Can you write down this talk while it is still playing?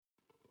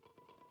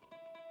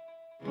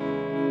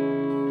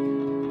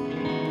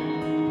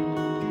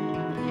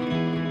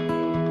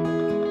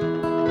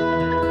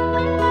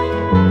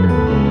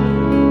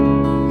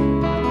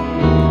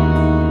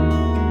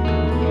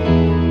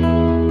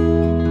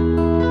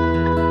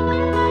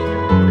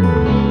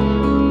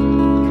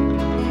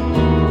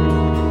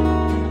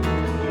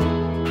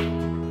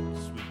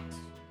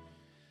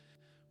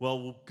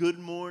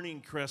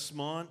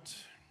Crestmont.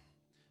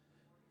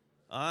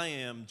 I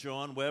am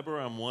John Weber.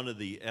 I'm one of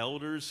the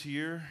elders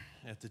here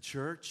at the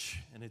church,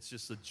 and it's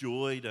just a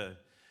joy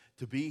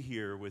to be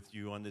here with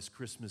you on this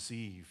Christmas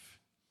Eve.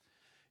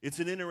 It's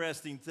an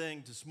interesting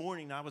thing. This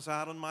morning, I was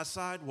out on my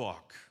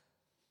sidewalk,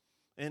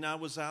 and I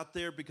was out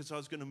there because I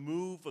was going to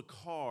move a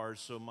car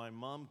so my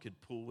mom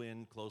could pull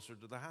in closer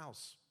to the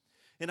house.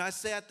 And I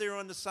sat there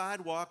on the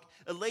sidewalk.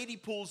 A lady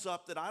pulls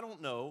up that I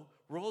don't know,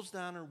 rolls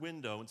down her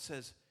window and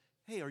says,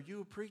 "Hey, are you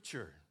a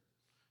preacher?"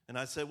 And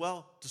I said,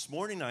 "Well, this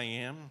morning I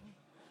am."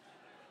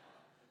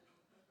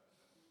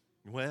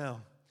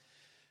 Well,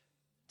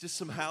 just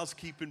some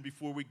housekeeping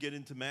before we get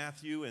into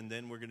Matthew, and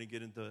then we're going to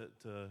get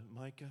into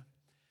Micah.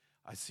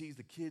 I see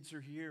the kids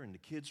are here, and the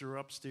kids are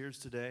upstairs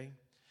today.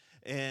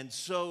 And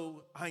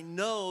so I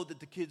know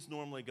that the kids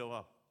normally go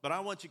up, but I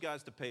want you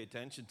guys to pay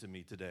attention to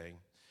me today.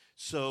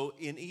 So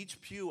in each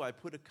pew, I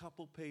put a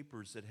couple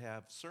papers that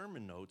have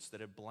sermon notes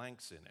that have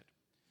blanks in it.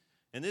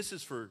 And this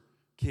is for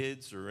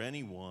kids or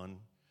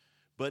anyone.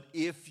 But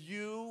if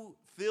you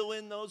fill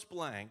in those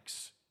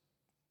blanks,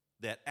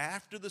 that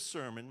after the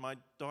sermon, my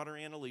daughter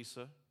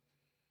Annalisa,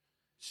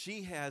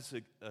 she has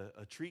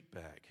a treat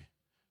bag.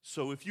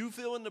 So if you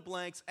fill in the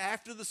blanks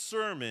after the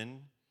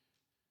sermon,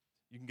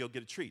 you can go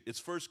get a treat. It's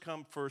first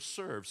come, first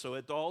serve. So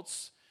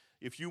adults,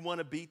 if you want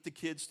to beat the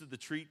kids to the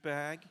treat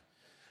bag.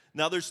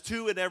 Now there's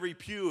 2 in every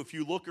pew. If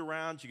you look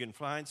around, you can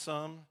find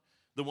some.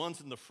 The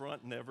ones in the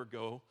front never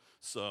go.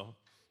 So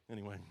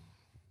anyway,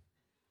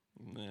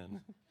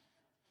 amen.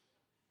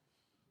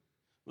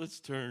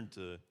 Let's turn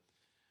to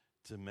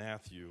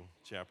Matthew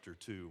chapter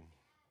 2.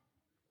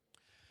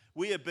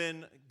 We have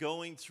been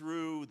going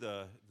through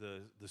the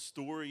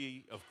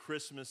story of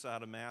Christmas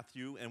out of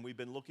Matthew, and we've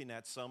been looking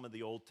at some of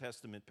the Old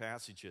Testament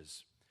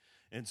passages.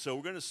 And so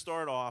we're going to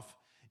start off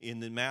in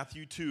the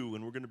Matthew 2,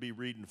 and we're going to be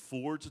reading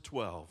 4 to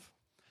 12.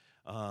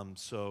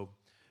 So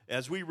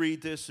as we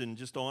read this and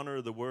just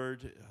honor the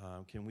word,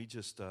 can we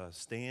just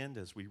stand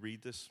as we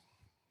read this?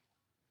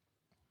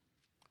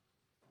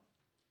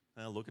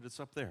 Look at it's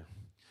up there.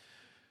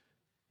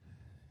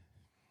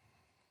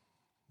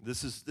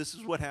 This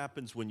is what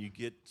happens when you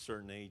get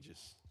certain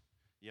ages.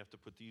 You have to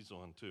put these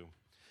on too.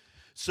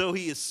 So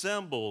he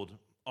assembled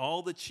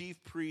all the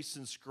chief priests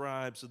and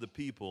scribes of the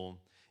people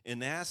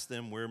and asked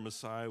them where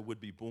Messiah would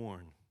be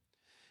born.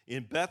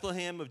 In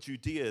Bethlehem of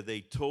Judea,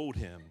 they told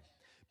him,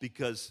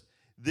 because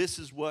this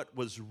is what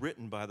was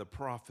written by the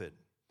prophet.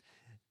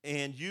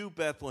 And you,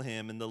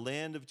 Bethlehem, in the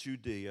land of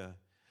Judea,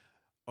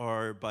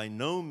 are by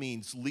no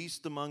means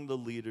least among the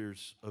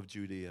leaders of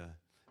Judea,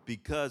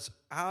 because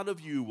out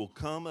of you will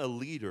come a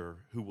leader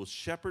who will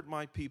shepherd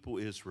my people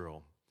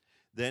Israel.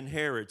 Then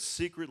Herod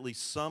secretly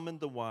summoned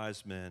the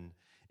wise men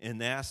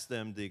and asked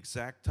them the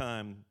exact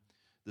time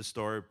the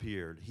star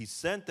appeared. He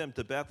sent them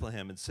to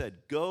Bethlehem and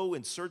said, "Go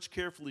and search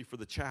carefully for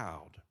the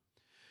child.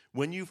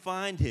 When you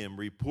find him,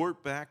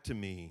 report back to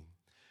me,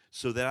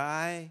 so that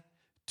I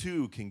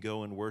too can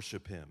go and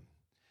worship him."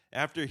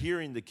 After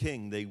hearing the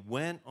king, they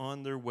went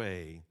on their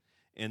way,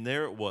 and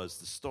there it was,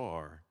 the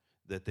star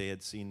that they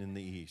had seen in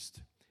the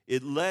east.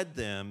 It led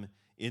them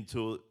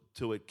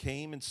till it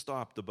came and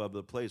stopped above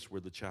the place where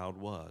the child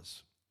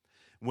was.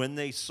 When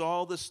they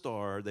saw the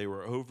star, they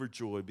were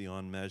overjoyed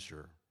beyond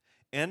measure.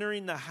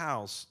 Entering the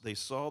house, they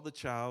saw the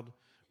child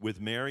with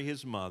Mary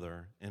his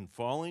mother, and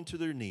falling to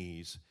their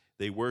knees,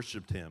 they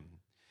worshiped him.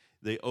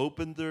 They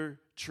opened their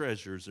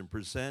treasures and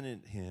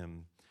presented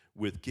him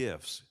with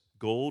gifts,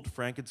 gold,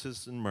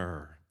 frankincense, and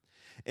myrrh.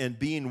 And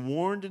being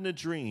warned in a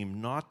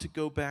dream not to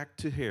go back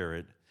to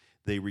Herod,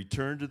 they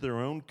returned to their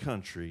own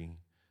country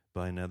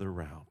by another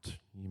route.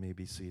 You may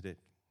be seated.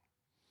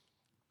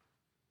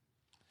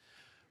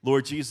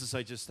 Lord Jesus,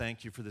 I just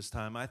thank you for this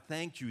time. I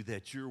thank you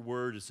that your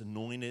word is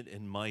anointed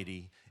and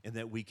mighty and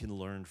that we can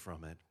learn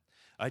from it.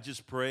 I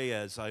just pray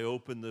as I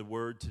open the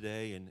word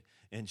today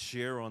and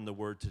share on the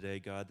word today,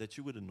 God, that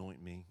you would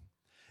anoint me.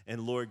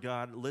 And Lord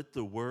God, let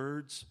the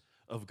words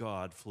of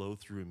God flow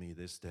through me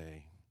this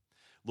day.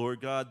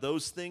 Lord God,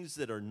 those things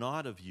that are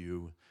not of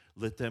you,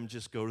 let them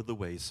just go to the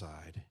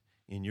wayside.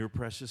 In your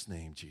precious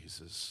name,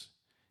 Jesus.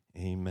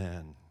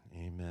 Amen.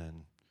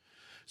 Amen.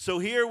 So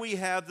here we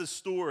have the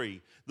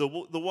story. The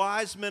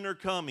wise men are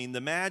coming. The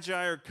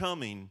magi are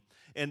coming,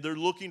 and they're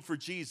looking for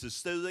Jesus.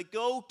 So they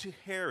go to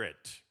Herod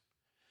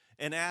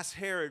and ask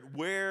Herod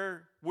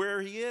where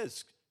he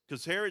is,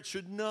 because Herod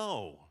should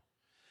know.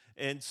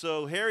 And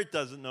so Herod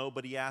doesn't know,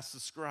 but he asks the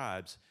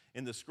scribes.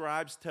 And the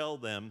scribes tell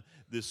them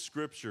this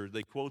scripture.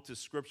 They quote this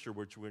scripture,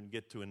 which we're going to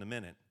get to in a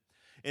minute.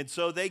 And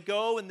so they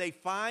go and they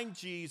find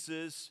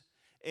Jesus,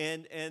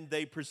 and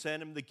they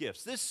present him the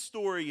gifts. This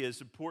story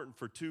is important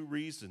for 2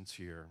 reasons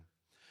here.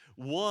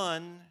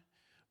 One,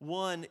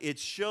 it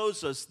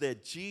shows us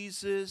that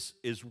Jesus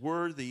is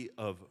worthy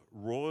of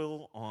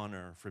royal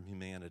honor from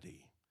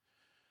humanity.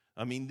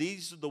 I mean,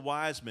 these are the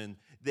wise men.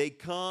 They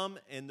come,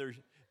 and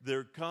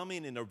they're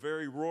coming in a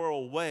very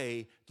royal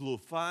way to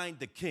find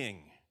the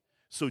king.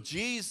 So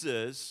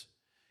Jesus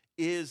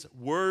is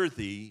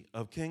worthy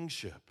of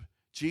kingship.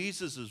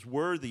 Jesus is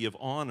worthy of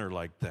honor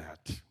like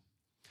that.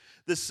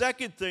 The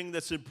second thing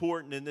that's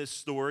important in this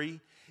story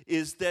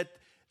is that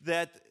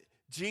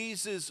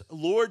Jesus'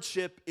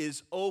 lordship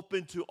is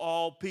open to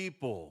all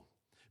people,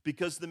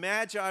 because the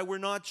Magi were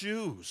not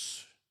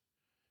Jews.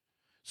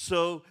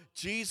 So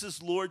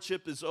Jesus'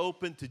 lordship is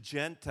open to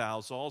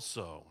Gentiles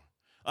also.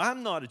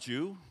 I'm not a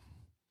Jew,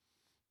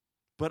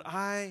 but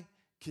I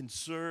can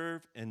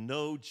serve and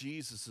know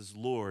Jesus as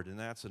Lord, and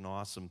that's an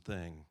awesome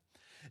thing.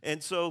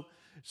 And so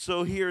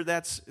here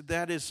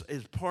that is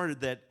part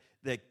of that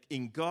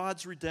in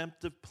God's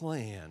redemptive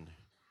plan,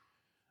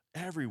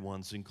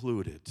 everyone's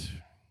included.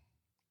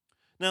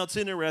 Now it's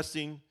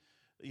interesting,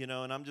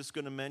 and I'm just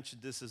going to mention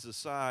this as a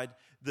side,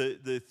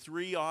 the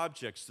three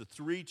objects, the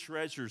three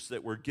treasures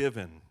that were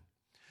given.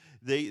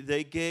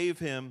 They gave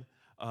him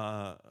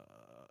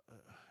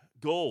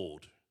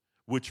gold,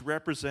 which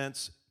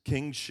represents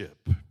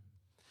kingship.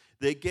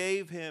 They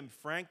gave him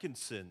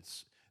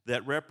frankincense,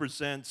 that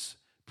represents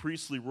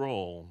priestly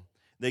role.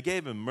 They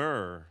gave him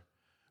myrrh,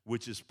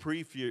 which is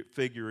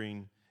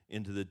prefiguring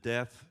into the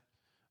death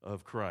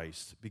of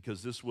Christ,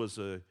 because this was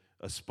a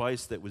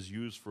spice that was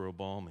used for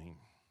embalming.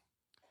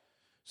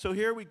 So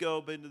here we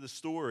go into the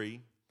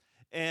story,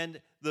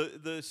 and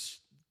the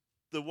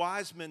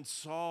wise men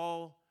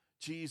saw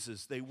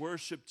Jesus. They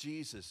worshiped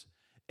Jesus,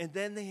 and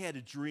then they had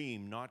a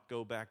dream not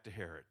go back to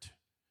Herod,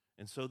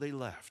 and so they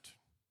left.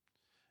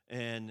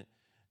 And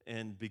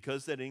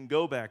because they didn't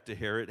go back to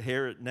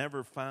Herod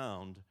never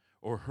found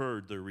or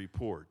heard their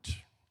report.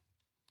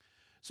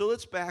 So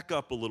let's back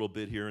up a little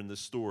bit here in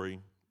this story.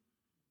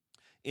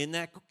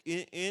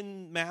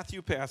 In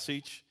Matthew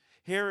passage,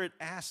 Herod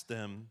asked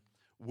them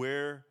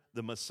where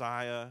the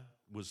Messiah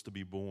was to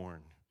be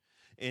born.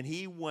 And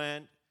he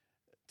went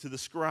to the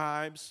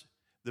scribes,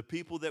 the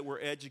people that were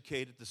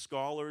educated, the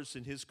scholars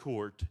in his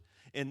court,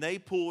 and they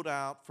pulled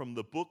out from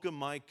the book of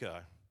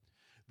Micah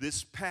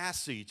this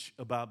passage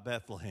about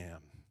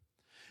Bethlehem.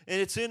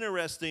 And it's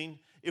interesting,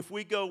 if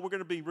we go, we're going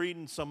to be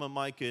reading some of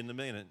Micah in a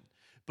minute,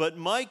 but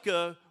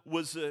Micah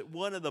was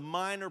one of the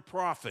minor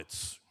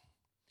prophets.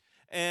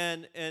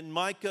 And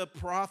Micah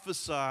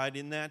prophesied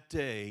in that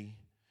day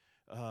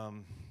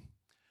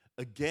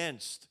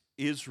against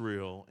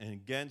Israel and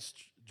against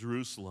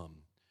Jerusalem.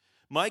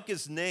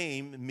 Micah's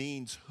name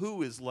means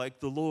who is like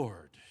the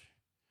Lord.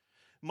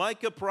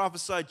 Micah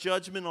prophesied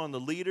judgment on the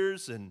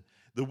leaders and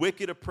the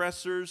wicked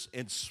oppressors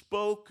and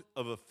spoke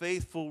of a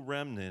faithful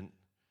remnant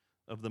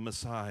of the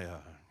Messiah.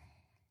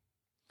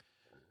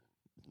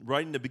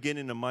 Right in the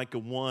beginning of Micah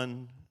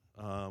 1,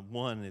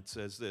 it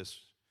says this.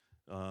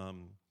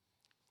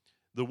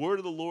 The word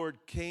of the Lord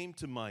came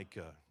to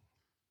Micah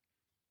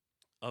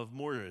of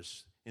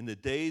Morris in the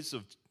days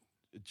of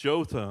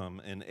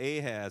Jotham and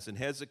Ahaz and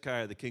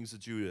Hezekiah, the kings of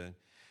Judah.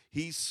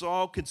 He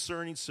saw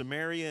concerning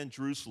Samaria and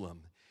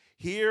Jerusalem.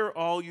 Hear,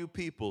 all you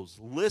peoples,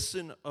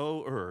 listen,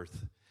 O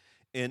earth,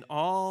 and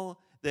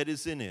all that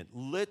is in it.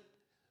 Let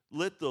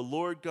the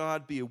Lord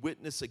God be a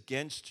witness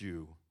against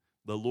you,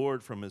 the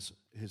Lord from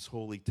his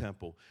holy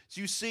temple. So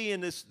you see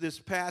in this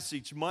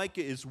passage,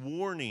 Micah is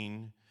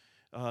warning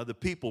the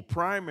people,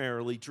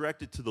 primarily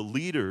directed to the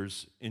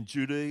leaders in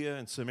Judea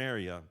and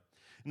Samaria.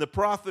 And the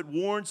prophet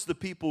warns the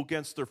people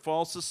against their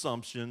false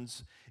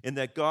assumptions and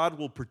that God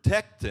will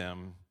protect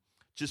them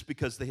just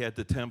because they had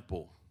the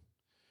temple.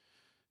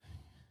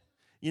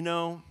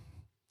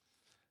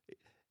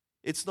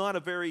 It's not a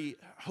very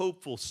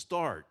hopeful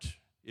start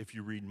if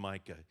you read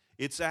Micah.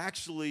 It's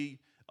actually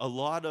a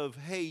lot of,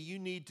 hey, you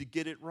need to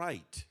get it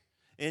right.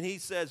 And he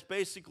says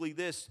basically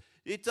this: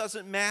 it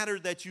doesn't matter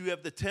that you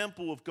have the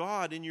temple of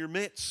God in your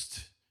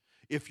midst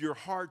if your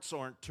hearts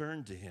aren't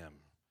turned to him.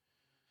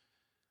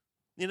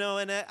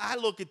 And I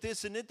look at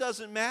this, and it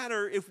doesn't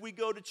matter if we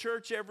go to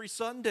church every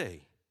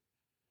Sunday.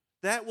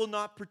 That will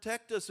not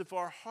protect us if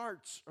our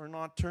hearts are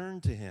not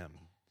turned to him.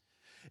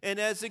 And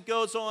as it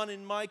goes on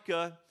in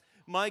Micah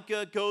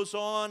goes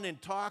on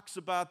and talks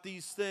about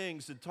these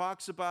things and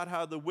talks about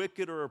how the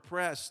wicked are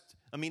oppressed.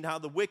 How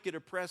the wicked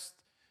oppress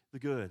the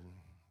good.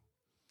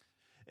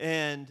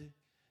 And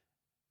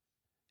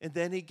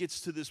then he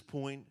gets to this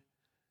point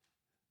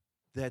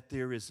that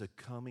there is a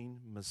coming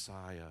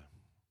Messiah.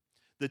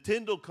 The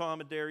Tyndale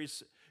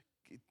commentaries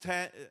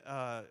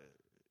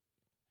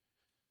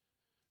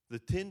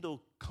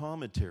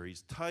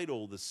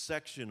title the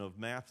section of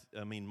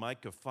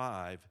Micah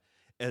 5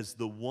 as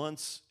the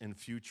once and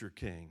future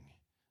king.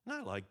 And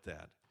I like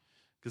that,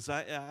 because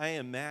I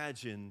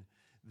imagine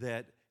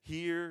that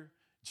here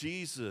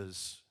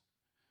Jesus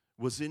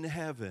was in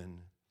heaven,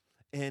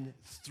 and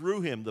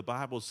through him, the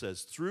Bible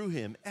says, through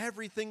him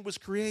everything was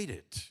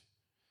created.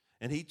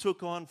 And he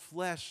took on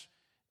flesh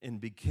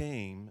and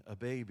became a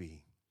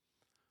baby.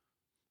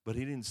 But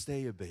he didn't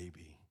stay a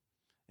baby,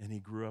 and he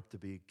grew up to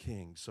be a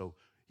king. So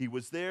he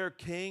was there,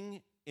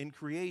 king in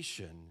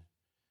creation.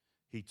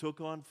 He took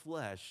on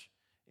flesh,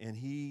 and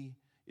he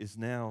is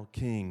now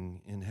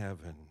king in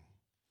heaven.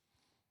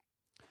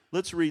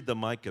 Let's read the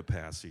Micah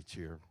passage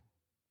here.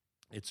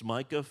 It's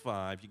Micah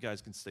 5. You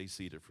guys can stay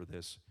seated for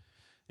this.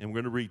 And we're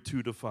going to read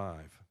 2 to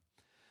 5.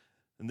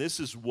 And this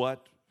is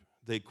what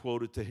they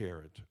quoted to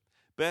Herod.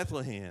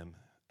 Bethlehem,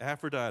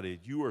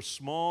 Aphrodite, you are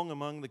small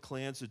among the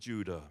clans of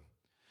Judah.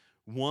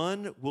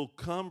 One will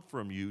come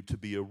from you to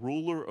be a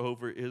ruler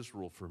over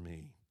Israel for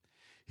me.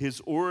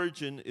 His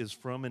origin is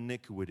from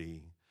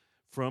iniquity,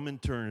 from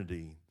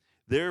eternity.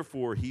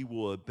 Therefore, he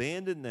will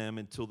abandon them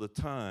until the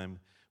time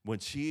when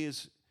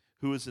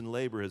who is in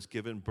labor has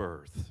given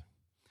birth.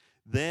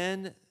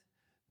 Then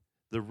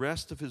the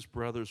rest of his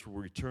brothers will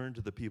return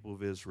to the people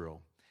of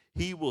Israel.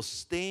 He will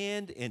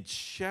stand and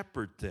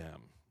shepherd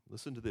them.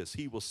 Listen to this.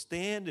 He will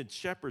stand and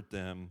shepherd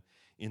them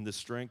in the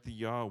strength of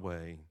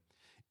Yahweh,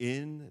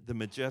 in the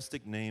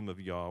majestic name of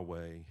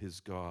Yahweh, his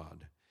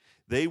God.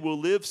 They will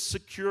live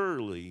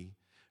securely,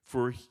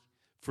 for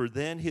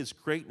then his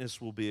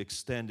greatness will be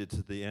extended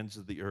to the ends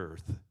of the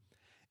earth,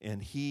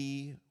 and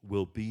he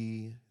will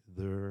be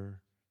their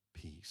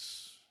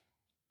peace.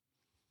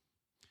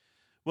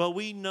 Well,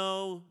 we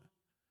know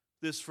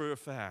this for a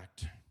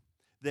fact,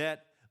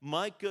 that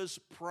Micah's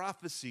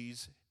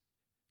prophecies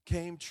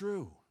came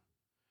true.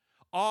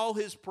 All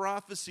his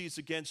prophecies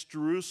against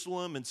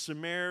Jerusalem and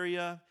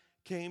Samaria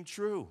came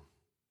true.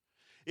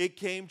 It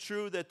came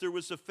true that there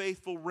was a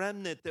faithful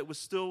remnant that was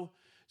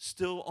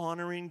still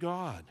honoring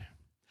God.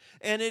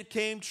 And it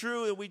came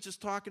true, and we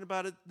just talking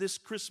about it this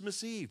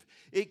Christmas Eve.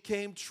 It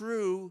came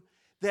true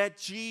that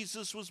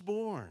Jesus was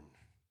born.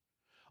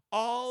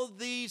 All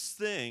these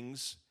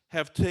things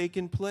have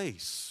taken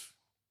place.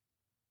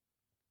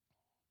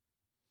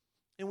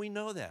 And we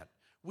know that.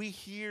 We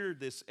hear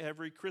this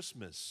every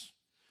Christmas.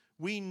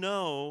 We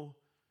know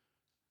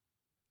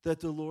that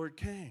the Lord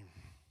came.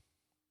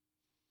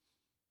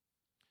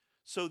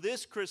 So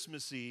this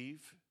Christmas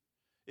Eve,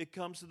 it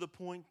comes to the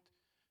point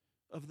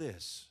of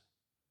this.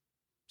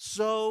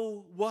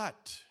 So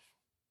what?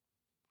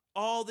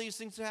 All these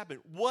things happen.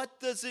 What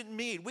does it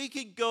mean? We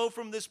could go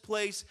from this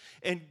place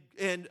and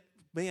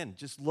man,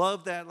 just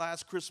love that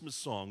last Christmas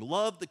song.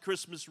 Love the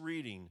Christmas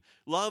reading.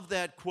 Love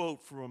that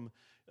quote from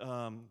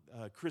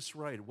Chris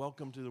Wright,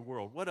 Welcome to the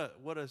World. What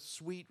a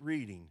sweet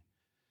reading.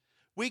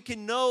 We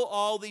can know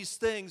all these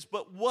things,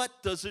 but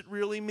what does it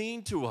really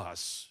mean to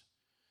us?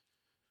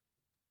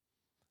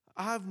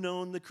 I've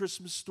known the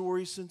Christmas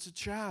story since a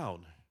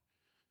child.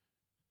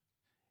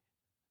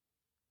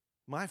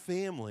 My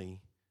family,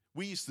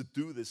 we used to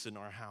do this in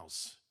our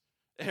house.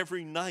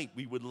 Every night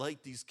we would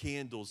light these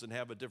candles and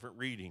have a different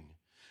reading.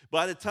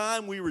 By the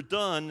time we were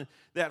done,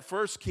 that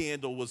first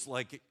candle was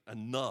like a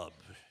nub.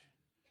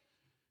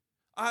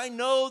 I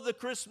know the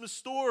Christmas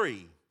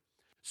story.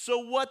 So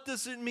what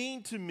does it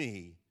mean to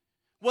me?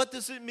 What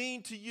does it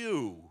mean to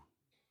you?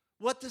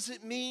 What does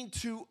it mean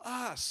to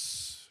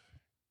us?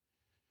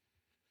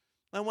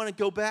 I want to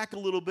go back a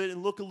little bit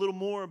and look a little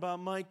more about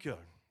Micah.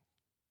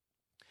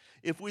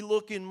 If we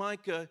look in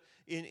Micah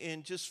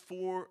in just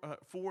 4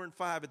 and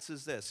 5, it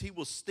says this: He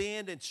will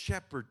stand and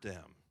shepherd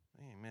them.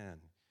 Amen.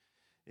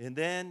 And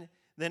then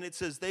it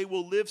says they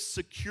will live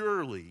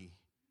securely.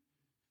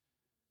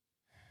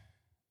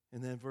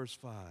 And then verse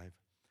 5,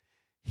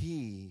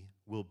 He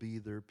will be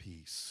their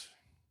peace.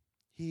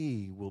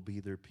 He will be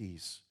their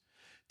peace.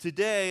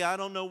 Today, I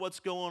don't know what's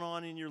going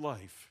on in your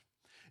life.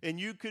 And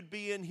you could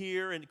be in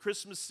here, and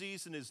Christmas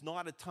season is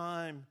not a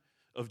time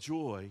of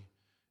joy.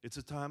 It's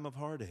a time of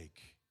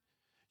heartache.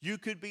 You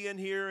could be in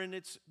here, and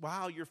it's,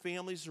 wow, your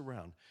family's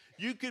around.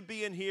 You could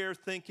be in here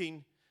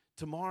thinking,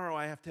 tomorrow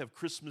I have to have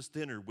Christmas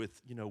dinner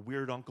with,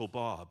 weird Uncle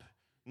Bob.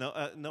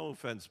 No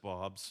offense,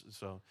 Bobs.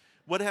 So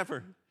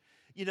whatever.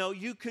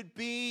 You could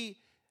be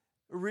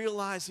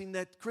realizing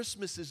that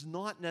Christmas is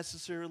not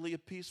necessarily a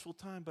peaceful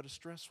time, but a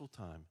stressful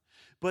time.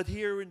 But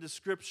here in the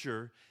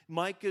scripture,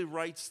 Micah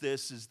writes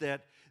this, is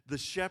that the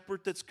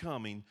shepherd that's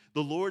coming,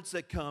 the Lord's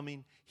that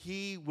coming,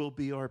 he will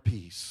be our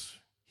peace.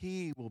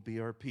 He will be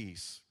our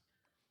peace.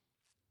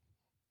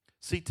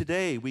 See,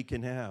 today we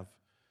can have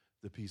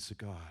the peace of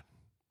God.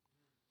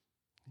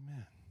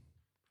 Amen.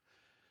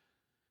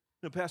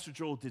 Pastor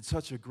Joel did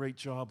such a great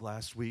job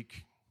last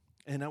week,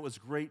 and that was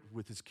great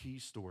with his key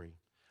story.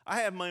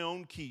 I have my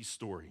own key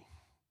story,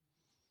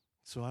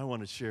 so I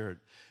want to share it.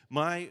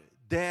 My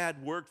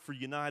dad worked for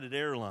United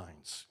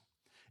Airlines,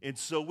 and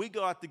so we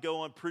got to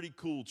go on pretty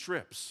cool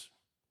trips.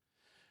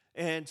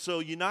 And so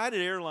United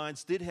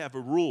Airlines did have a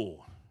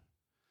rule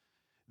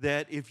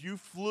that if you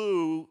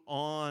flew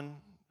on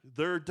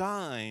their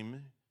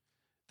dime,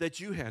 that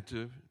you had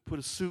to put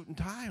a suit and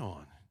tie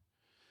on.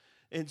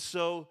 And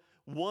so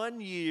one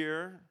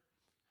year,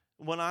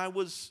 when I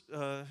was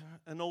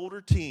an older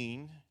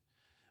teen,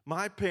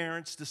 my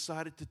parents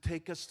decided to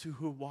take us to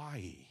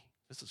Hawaii.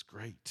 This is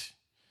great.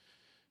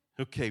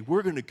 Okay,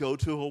 we're going to go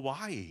to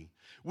Hawaii.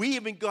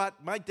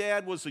 My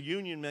dad was a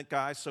union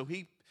guy, so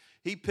he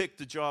picked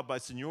the job by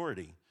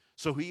seniority.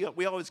 So we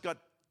always got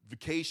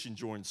vacation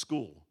during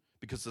school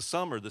because the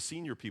summer, the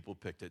senior people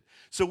picked it.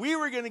 So we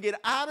were going to get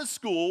out of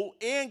school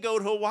and go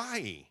to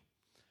Hawaii.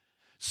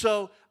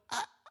 So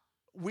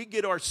we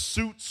get our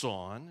suits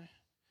on,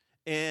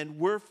 and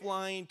we're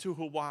flying to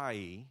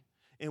Hawaii,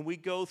 and we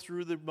go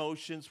through the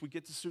motions. We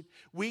get the suit.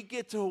 We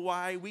get to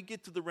Hawaii. We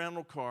get to the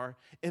rental car,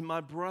 and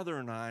my brother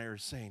and I are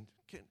saying,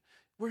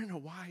 we're in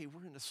Hawaii.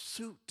 We're in a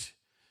suit.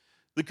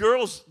 The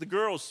girls,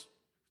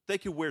 they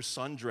could wear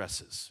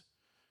sundresses.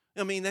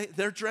 I mean,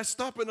 they're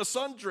dressed up in a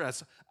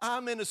sundress.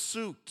 I'm in a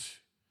suit.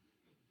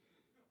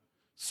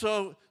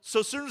 So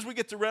as soon as we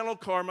get the rental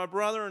car, my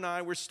brother and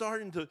I, we're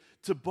starting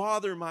to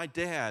bother my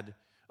dad.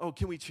 Oh,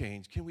 can we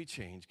change? Can we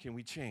change? Can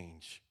we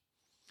change?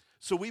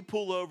 So we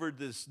pull over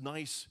this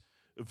nice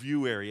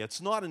view area.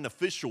 It's not an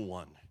official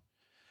one.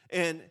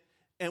 And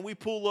we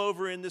pull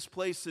over in this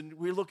place, and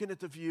we're looking at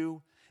the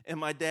view, and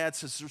my dad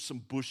says, there's some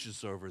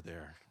bushes over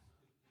there.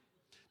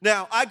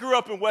 Now, I grew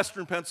up in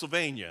western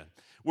Pennsylvania.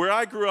 Where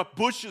I grew up,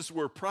 bushes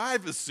were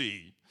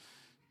privacy.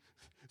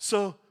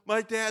 So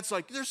my dad's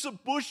like, there's some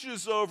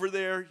bushes over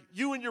there.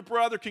 You and your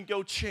brother can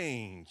go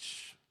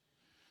change.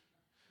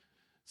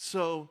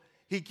 So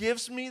he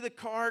gives me the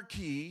car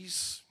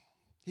keys.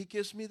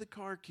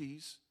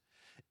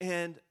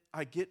 And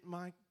I get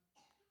my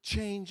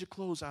change of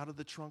clothes out of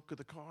the trunk of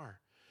the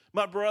car.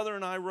 My brother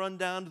and I run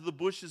down to the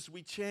bushes.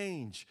 We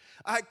change.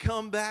 I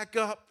come back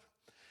up,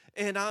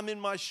 and I'm in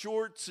my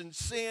shorts and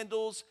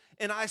sandals,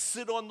 and I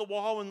sit on the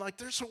wall and like,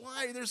 there's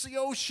Hawaii, there's the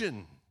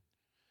ocean.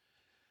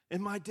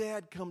 And my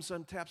dad comes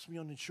and taps me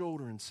on the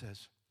shoulder and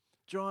says,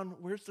 John,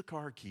 where's the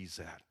car keys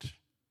at?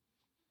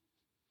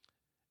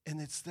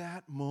 And it's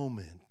that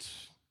moment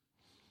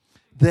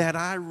that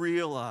I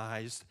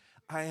realized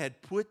I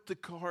had put the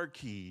car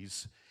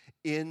keys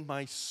in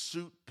my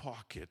suit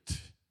pocket.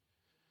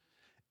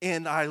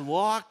 And I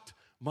locked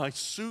my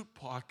suit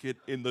pocket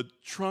in the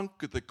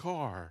trunk of the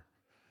car.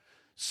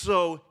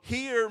 So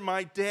here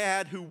my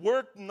dad, who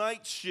worked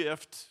night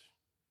shift,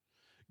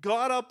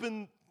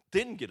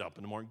 didn't get up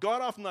in the morning,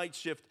 got off night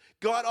shift,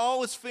 got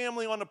all his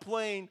family on a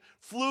plane,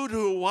 flew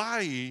to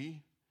Hawaii,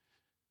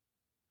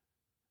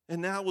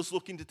 and now was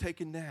looking to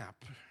take a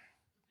nap.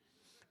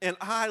 And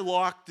I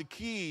locked the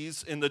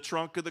keys in the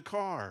trunk of the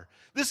car.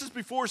 This is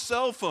before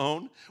cell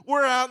phone.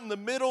 We're out in the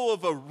middle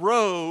of a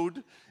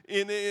road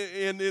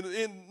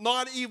in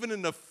not even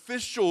an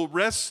official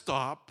rest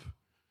stop.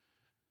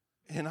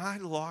 And I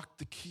locked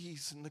the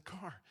keys in the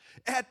car.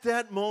 At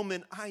that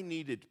moment, I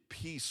needed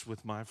peace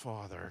with my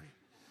Father.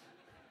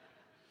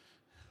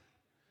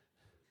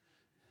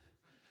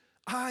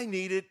 I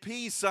needed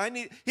peace.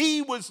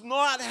 He was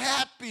not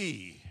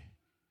happy.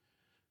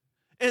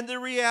 And the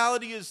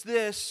reality is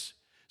this.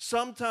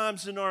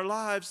 Sometimes in our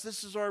lives,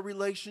 this is our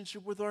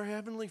relationship with our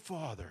Heavenly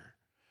Father.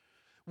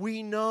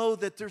 We know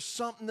that there's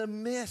something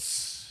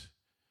amiss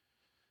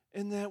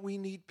and that we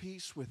need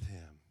peace with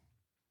Him.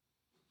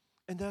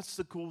 And that's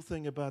the cool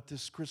thing about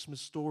this Christmas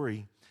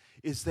story,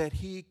 is that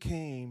He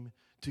came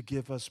to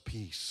give us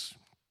peace.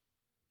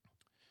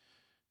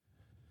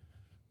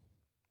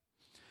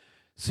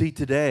 See,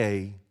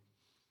 today,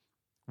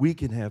 we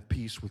can have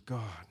peace with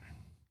God.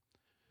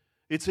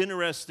 It's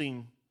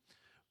interesting.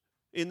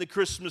 In the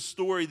Christmas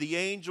story, the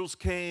angels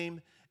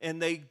came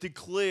and they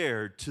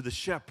declared to the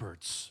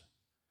shepherds,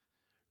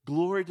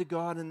 glory to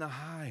God in the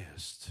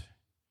highest,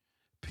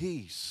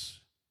 peace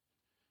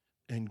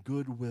and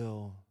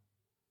goodwill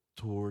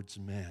towards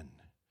men.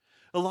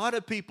 A lot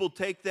of people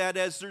take that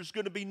as there's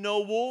going to be no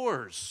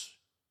wars.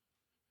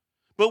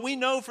 But we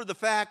know for the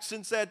fact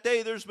since that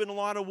day there's been a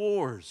lot of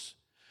wars.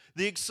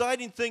 The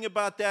exciting thing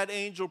about that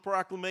angel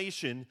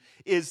proclamation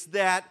is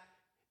that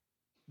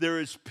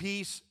there is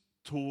peace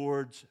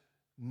towards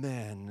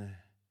men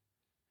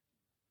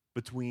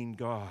between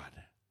God.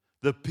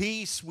 The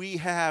peace we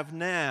have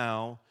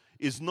now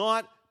is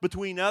not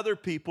between other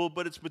people,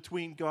 but it's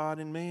between God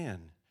and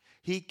man.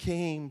 He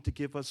came to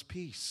give us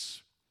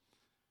peace.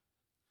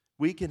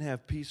 We can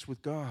have peace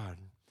with God.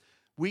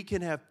 We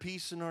can have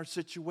peace in our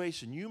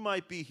situation. You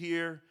might be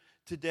here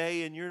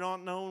today and you're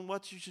not knowing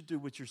what you should do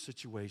with your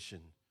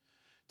situation.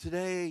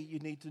 Today, you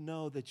need to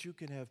know that you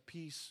can have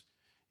peace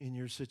in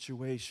your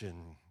situation,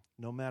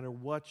 no matter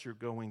what you're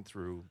going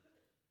through.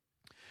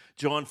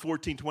 John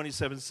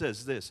 14:27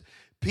 says this,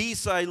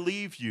 peace I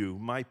leave you,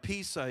 my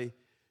peace I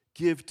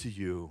give to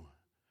you.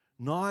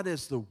 Not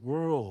as the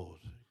world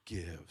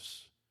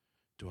gives,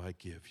 do I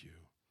give you.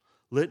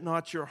 Let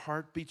not your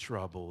heart be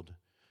troubled,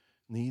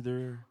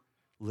 neither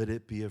let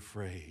it be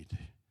afraid.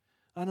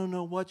 I don't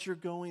know what you're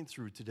going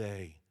through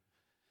today,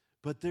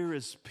 but there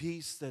is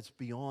peace that's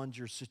beyond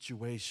your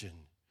situation.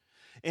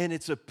 And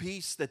it's a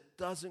peace that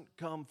doesn't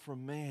come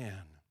from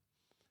man.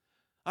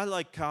 I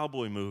like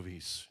cowboy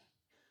movies.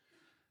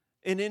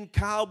 And in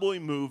cowboy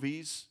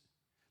movies,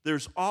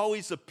 there's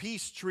always a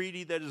peace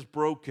treaty that is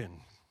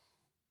broken.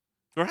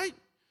 Right?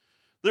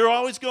 They're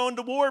always going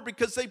to war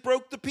because they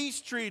broke the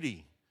peace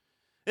treaty.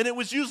 And it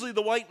was usually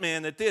the white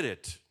man that did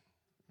it,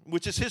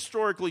 which is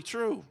historically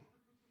true.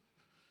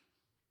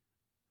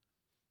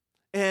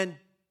 And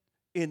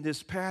in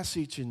this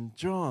passage in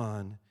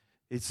John,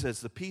 it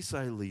says, the peace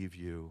I leave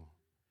you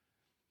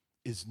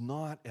is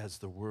not as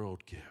the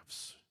world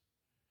gives.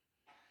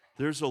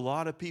 There's a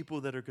lot of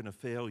people that are going to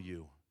fail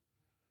you,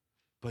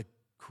 but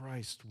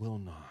Christ will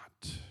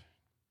not.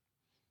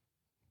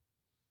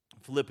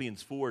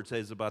 Philippians 4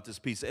 says about this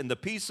peace, and the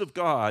peace of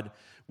God,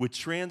 which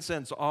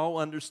transcends all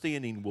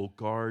understanding, will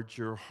guard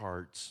your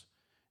hearts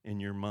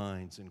and your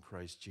minds in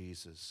Christ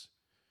Jesus.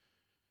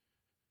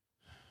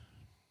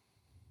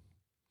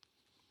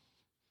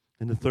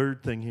 And the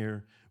third thing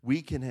here,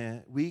 we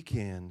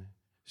can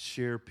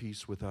share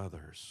peace with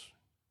others.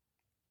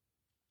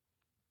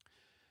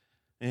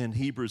 And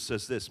Hebrews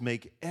says this,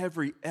 make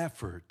every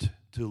effort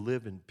to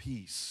live in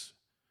peace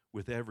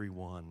with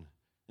everyone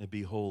and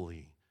be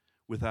holy.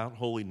 Without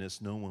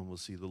holiness, no one will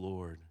see the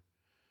Lord.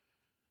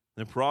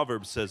 And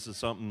Proverbs says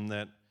something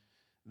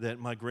that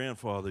my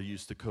grandfather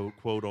used to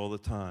quote all the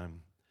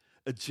time.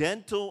 A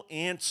gentle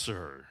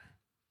answer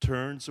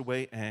turns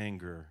away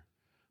anger,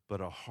 but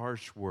a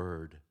harsh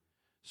word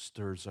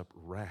stirs up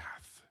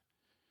wrath.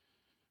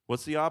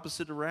 What's the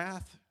opposite of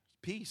wrath?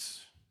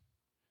 Peace.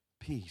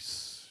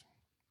 Peace.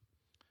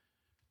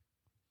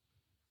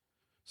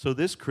 So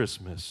this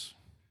Christmas,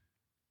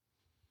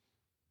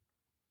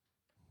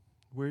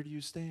 where do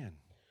you stand?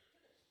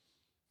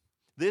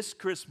 This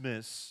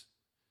Christmas,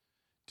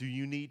 do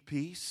you need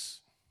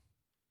peace?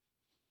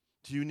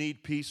 Do you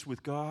need peace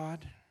with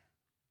God?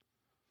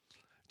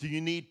 Do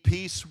you need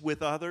peace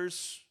with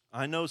others?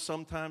 I know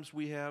sometimes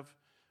we have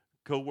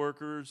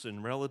coworkers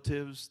and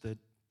relatives that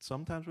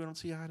sometimes we don't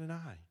see eye to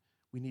eye.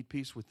 We need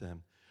peace with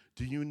them.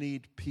 Do you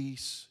need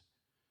peace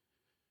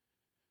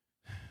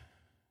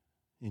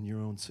in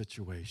your own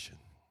situation?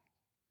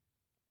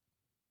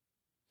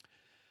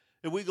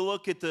 If we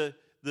look at the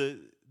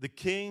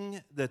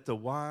king that the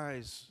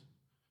wise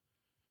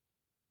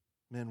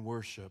men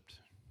worshiped,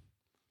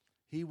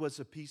 he was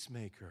a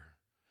peacemaker.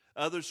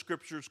 Other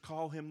scriptures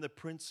call him the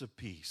Prince of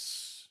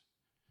Peace.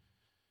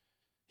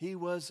 He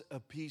was a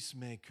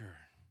peacemaker.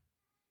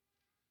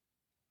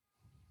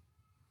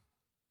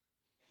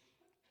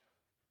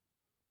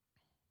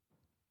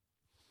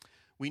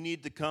 We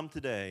need to come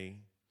today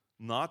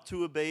not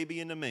to a baby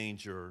in a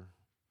manger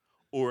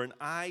or an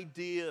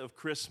idea of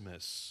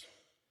Christmas.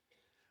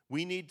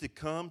 We need to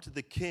come to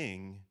the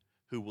King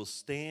who will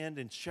stand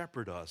and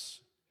shepherd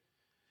us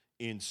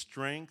in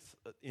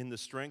the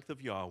strength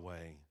of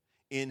Yahweh.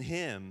 In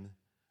him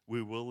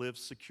we will live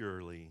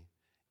securely,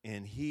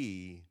 and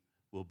he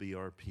will be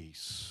our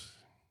peace.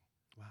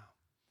 Wow.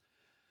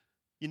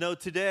 You know,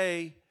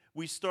 today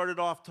we started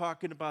off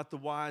talking about the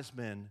wise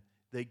men.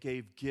 They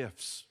gave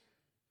gifts.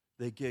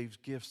 They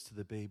gave gifts to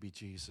the baby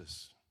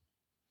Jesus.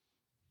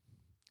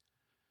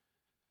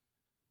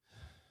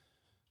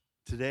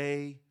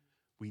 Today,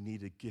 we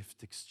need a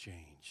gift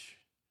exchange.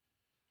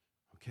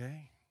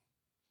 Okay?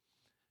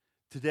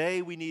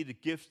 Today, we need a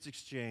gift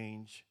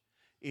exchange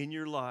in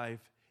your life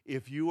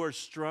if you are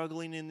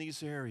struggling in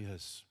these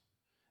areas.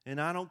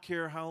 And I don't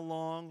care how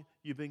long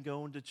you've been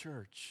going to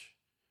church.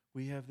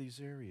 We have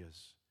these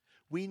areas.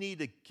 We need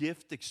a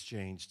gift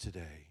exchange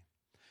today.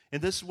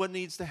 And this is what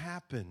needs to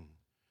happen.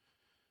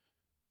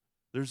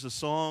 There's a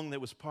song that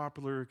was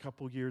popular a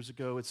couple years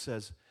ago. It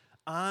says,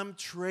 I'm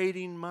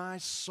trading my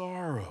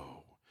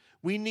sorrow.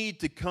 We need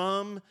to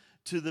come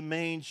to the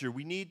manger.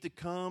 We need to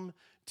come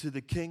to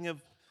the King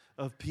of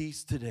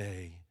Peace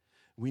today.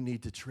 We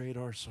need to trade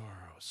our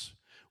sorrows.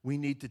 We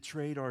need to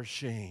trade our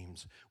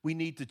shames. We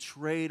need to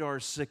trade our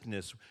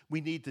sickness. We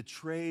need to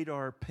trade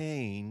our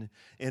pain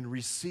and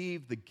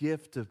receive the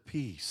gift of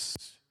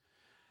peace.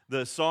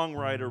 The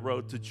songwriter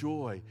wrote to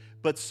joy.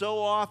 But so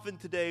often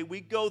today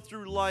we go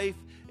through life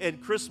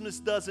and Christmas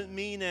doesn't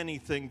mean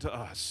anything to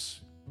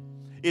us.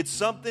 It's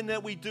something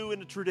that we do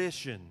in a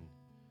tradition.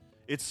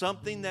 It's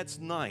something that's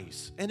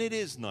nice, and it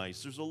is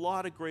nice. There's a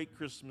lot of great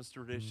Christmas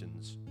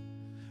traditions.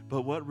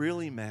 But what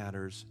really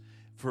matters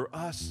for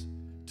us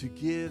to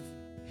give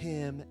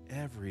him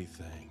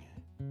everything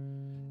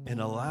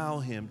and allow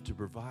him to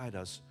provide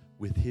us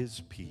with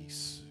his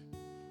peace.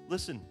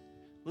 Listen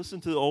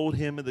to the old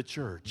hymn of the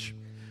church.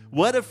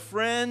 What a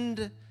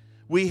friend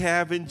we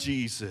have in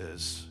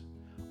Jesus,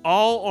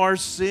 all our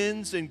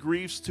sins and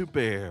griefs to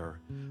bear.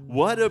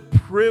 What a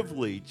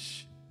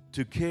privilege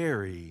to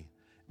carry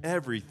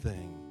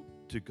everything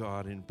to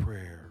God in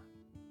prayer.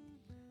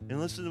 And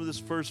listen to this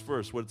first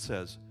verse, what it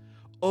says.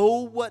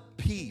 Oh, what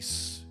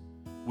peace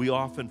we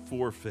often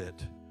forfeit.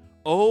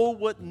 Oh,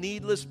 what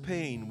needless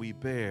pain we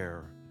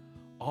bear.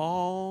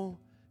 All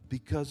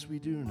because we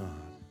do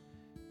not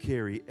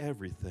carry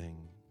everything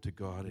to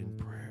God in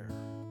prayer.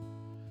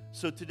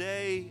 So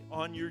today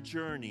on your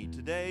journey,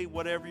 today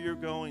whatever you're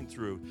going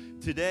through,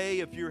 today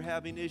if you're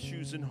having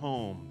issues in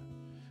home,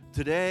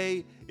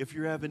 today if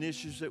you're having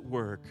issues at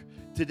work,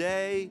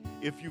 today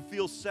if you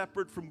feel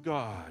separate from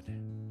God,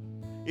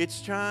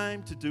 it's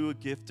time to do a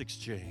gift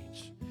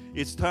exchange.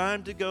 It's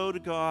time to go to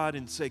God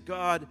and say,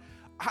 God,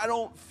 I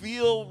don't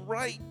feel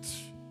right.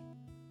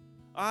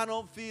 I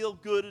don't feel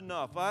good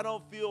enough. I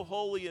don't feel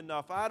holy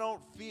enough.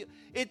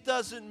 It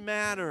doesn't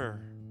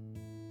matter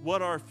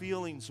what our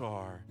feelings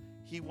are.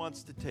 He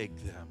wants to take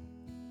them.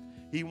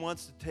 He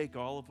wants to take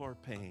all of our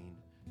pain.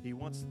 He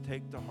wants to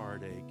take the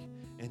heartache,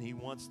 and he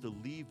wants to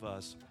leave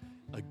us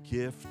a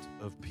gift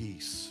of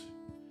peace.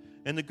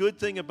 And the good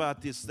thing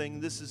about this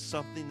is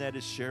something that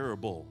is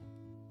shareable.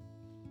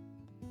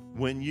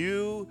 When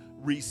you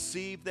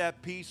receive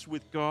that peace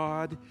with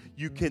God,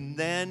 you can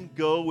then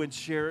go and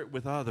share it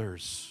with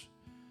others.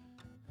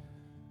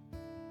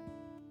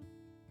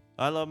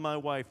 I love my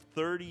wife.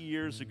 30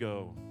 years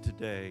ago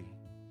today,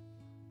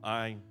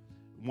 I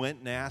went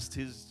and asked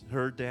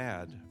her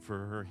dad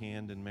for her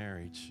hand in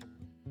marriage.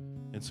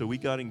 And so we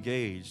got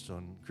engaged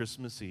on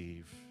Christmas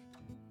Eve.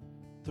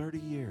 30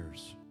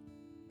 years.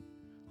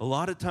 A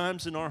lot of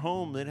times in our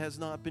home, it has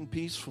not been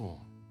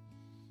peaceful.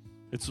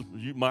 It's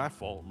my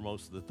fault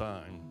most of the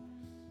time.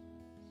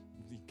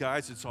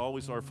 Guys, it's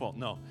always our fault.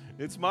 No,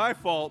 it's my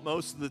fault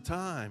most of the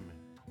time.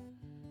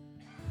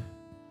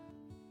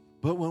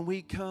 But when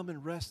we come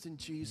and rest in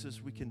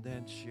Jesus, we can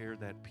then share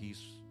that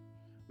peace.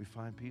 We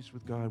find peace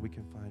with God. We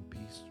can find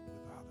peace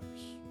with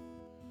others.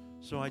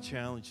 So I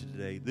challenge you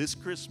today, this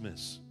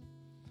Christmas,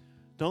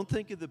 don't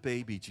think of the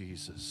baby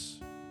Jesus.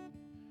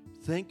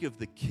 Think of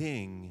the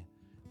King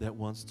that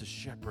wants to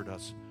shepherd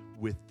us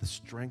with the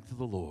strength of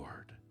the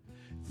Lord.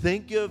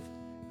 Think of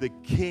the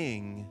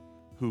King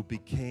who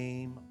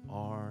became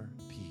our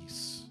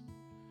peace.